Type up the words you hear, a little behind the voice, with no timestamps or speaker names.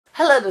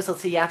Hello little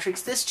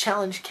theatrics, this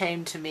challenge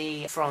came to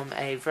me from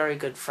a very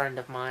good friend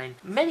of mine.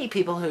 Many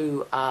people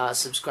who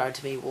subscribe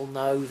to me will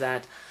know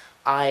that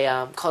I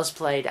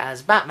cosplayed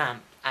as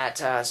Batman at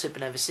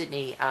Supernova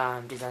Sydney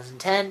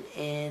 2010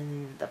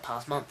 in the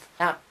past month.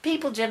 Now,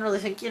 people generally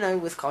think,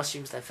 with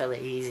costumes they're fairly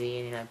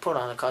easy, and put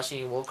on a costume,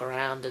 you walk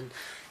around, and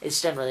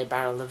it's generally a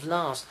barrel of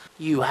laughs.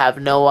 You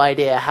have no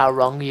idea how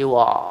wrong you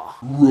are.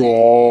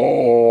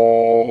 Wrong.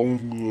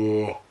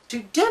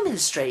 To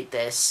demonstrate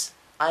this,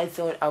 I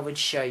thought I would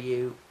show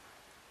you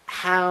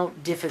how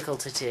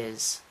difficult it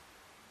is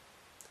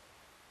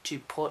to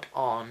put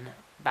on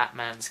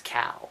Batman's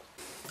cowl.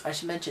 I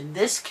should mention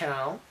this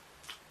cowl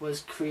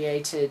was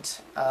created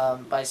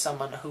by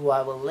someone who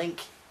I will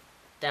link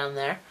down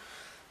there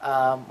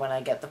when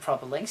I get the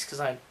proper links, because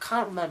I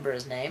can't remember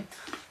his name.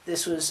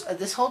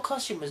 This whole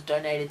costume was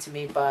donated to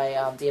me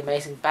by the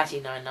amazing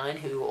Batty99,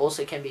 who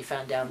also can be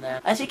found down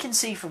there. As you can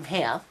see from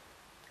here,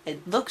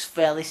 it looks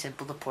fairly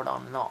simple to put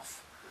on and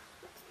off.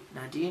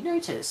 Now, do you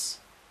notice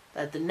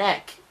that the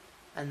neck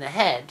and the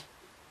head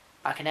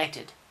are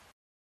connected?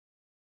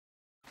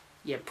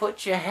 You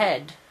put your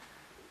head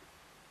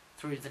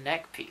through the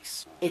neck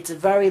piece. It's a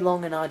very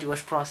long and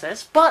arduous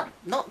process, but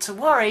not to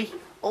worry,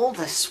 all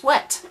the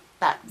sweat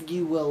that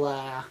you will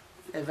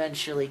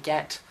eventually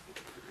get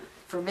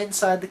from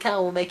inside the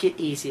cowl will make it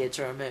easier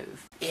to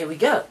remove. Here we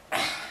go.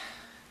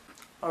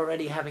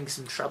 Already having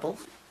some trouble.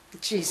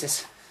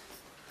 Jesus.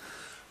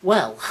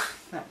 Well,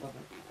 that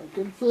wasn't a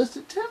good first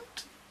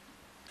attempt.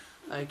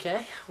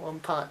 Okay, one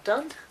part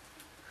done.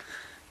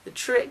 The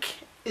trick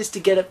is to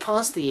get it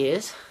past the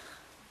ears.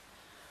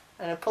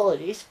 And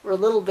apologies, for a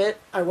little bit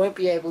I won't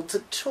be able to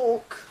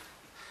talk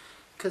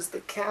because the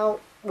cowl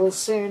will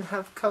soon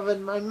have covered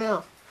my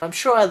mouth. I'm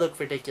sure I look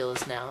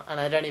ridiculous now, and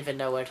I don't even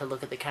know where to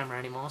look at the camera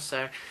anymore,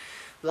 so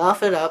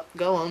laugh it up,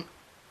 go on.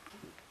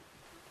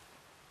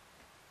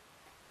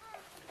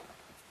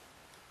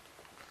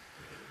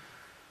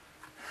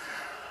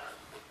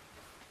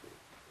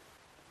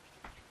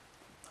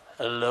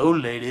 Hello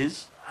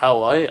ladies,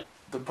 how are you?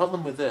 The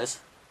problem with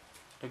this,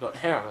 I got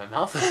hair on my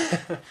mouth.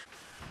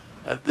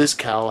 This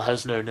cowl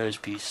has no nose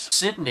piece.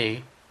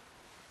 Sydney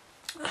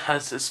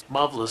has this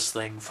marvellous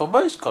thing for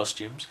most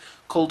costumes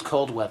called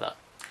cold weather.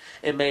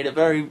 It made it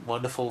very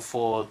wonderful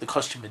for the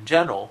costume in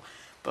general,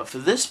 but for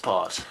this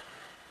part,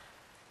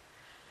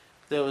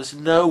 there was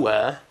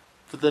nowhere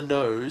for the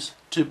nose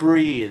to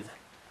breathe.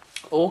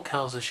 All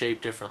cowls are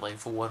shaped differently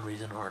for one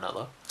reason or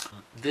another.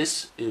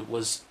 It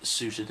was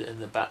suited in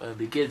the Batman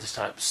Begins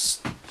type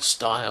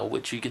style,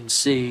 which you can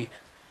see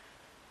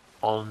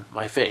on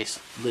my face.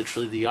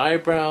 Literally the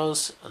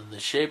eyebrows and the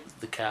shape of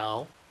the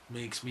cowl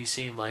makes me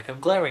seem like I'm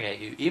glaring at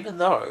you, even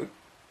though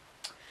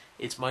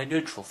it's my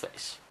neutral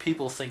face.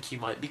 People think you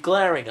might be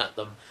glaring at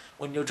them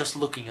when you're just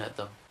looking at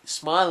them.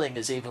 Smiling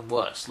is even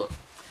worse. Look,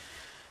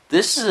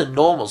 this is a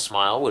normal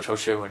smile, which I'll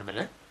show you in a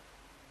minute.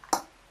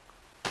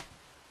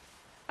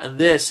 And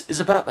this is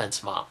a Batman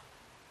smile.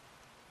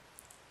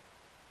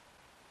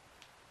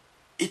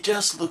 It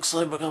just looks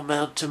like I'm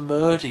about to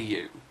murder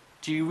you.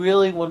 Do you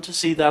really want to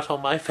see that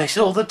on my face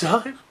all the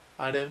time?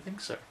 I don't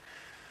think so.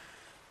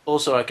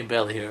 Also, I can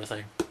barely hear a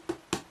thing.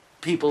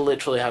 People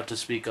literally have to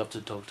speak up to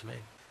talk to me.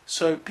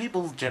 So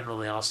people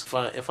generally ask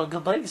if I'm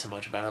complaining so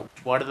much about it.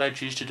 Why did I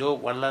choose to do it?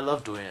 Why did I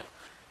love doing it?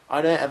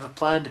 I don't ever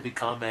plan to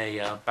become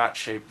a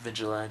bat-shaped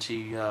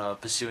vigilante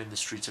pursuing the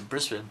streets of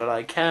Brisbane, but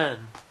I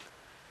can,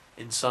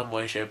 in some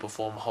way, shape or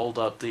form, hold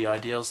up the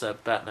ideals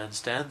that Batman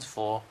stands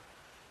for,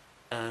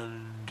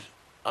 and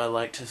I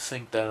like to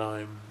think that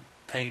I'm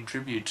paying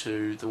tribute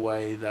to the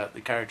way that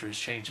the character has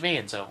changed me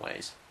in some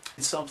ways.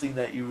 It's something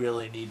that you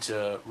really need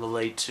to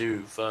relate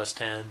to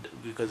firsthand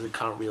because it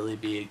can't really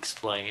be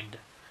explained.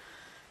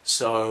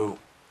 So,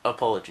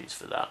 apologies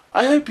for that.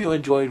 I hope you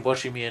enjoyed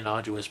watching me in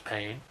arduous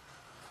pain.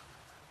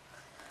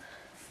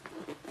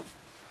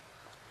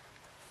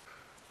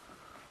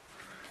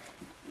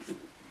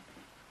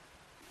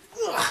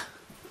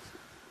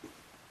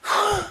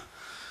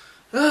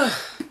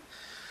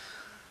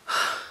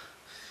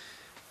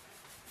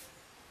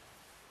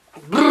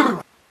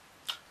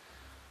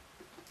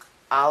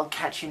 I'll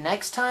catch you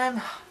next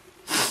time.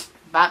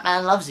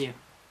 Batman loves you.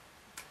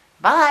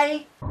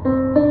 Bye!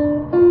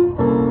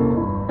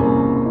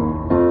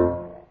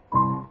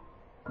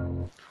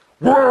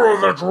 Where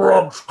are the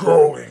drugs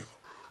going?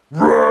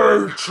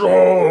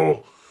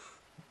 Rachel!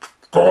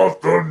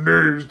 Gotham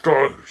needs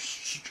the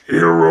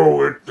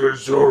hero it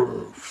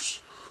deserves.